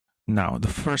Now, the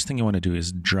first thing you want to do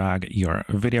is drag your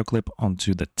video clip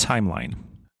onto the timeline.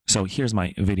 So here's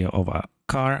my video of a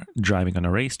car driving on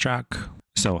a racetrack.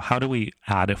 So how do we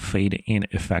add a fade in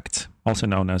effect, also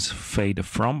known as fade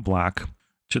from black,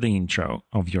 to the intro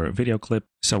of your video clip?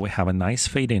 So we have a nice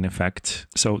fade in effect.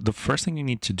 So the first thing you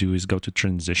need to do is go to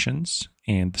transitions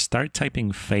and start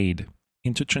typing fade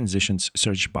into transitions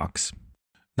search box.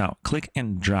 Now click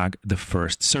and drag the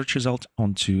first search result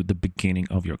onto the beginning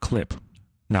of your clip.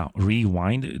 Now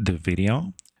rewind the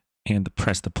video and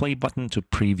press the play button to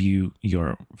preview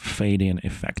your fade in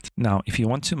effect. Now, if you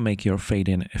want to make your fade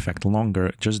in effect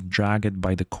longer, just drag it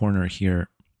by the corner here.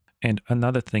 And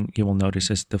another thing you will notice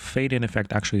is the fade in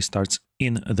effect actually starts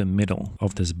in the middle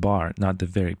of this bar, not the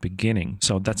very beginning.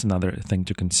 So that's another thing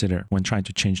to consider when trying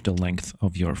to change the length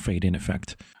of your fade in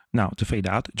effect. Now to fade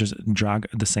out, just drag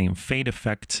the same fade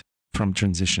effect from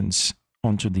transitions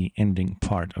onto the ending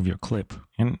part of your clip.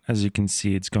 And as you can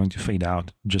see, it's going to fade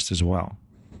out just as well.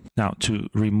 Now, to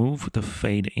remove the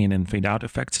fade in and fade out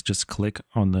effects, just click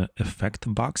on the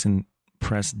effect box and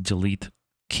press delete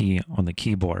key on the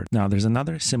keyboard. Now, there's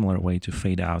another similar way to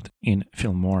fade out in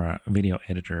Filmora video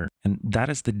editor, and that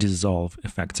is the dissolve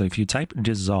effect. So if you type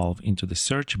dissolve into the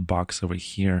search box over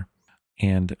here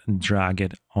and drag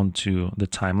it onto the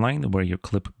timeline where your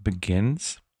clip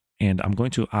begins, and I'm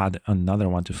going to add another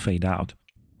one to fade out.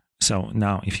 So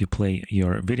now if you play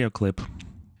your video clip,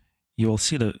 you will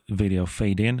see the video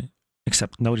fade in,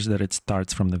 except notice that it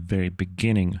starts from the very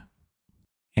beginning.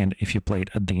 And if you play it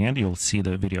at the end, you'll see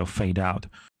the video fade out.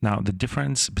 Now, the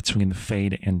difference between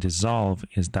fade and dissolve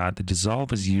is that the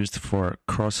dissolve is used for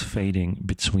cross-fading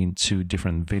between two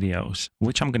different videos,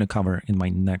 which I'm going to cover in my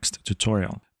next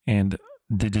tutorial. And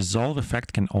the dissolve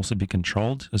effect can also be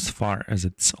controlled as far as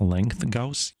its length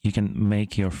goes. You can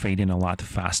make your fade in a lot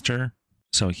faster.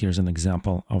 So here's an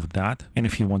example of that. And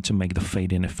if you want to make the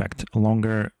fade in effect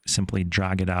longer, simply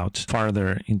drag it out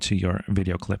farther into your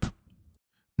video clip.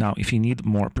 Now, if you need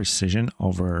more precision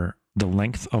over the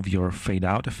length of your fade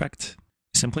out effect,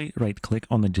 simply right click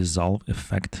on the dissolve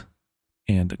effect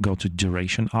and go to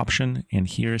duration option. And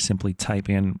here simply type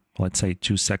in, let's say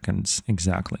 2 seconds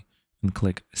exactly, and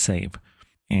click save.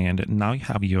 And now you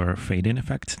have your fade in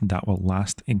effect that will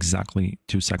last exactly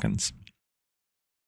 2 seconds.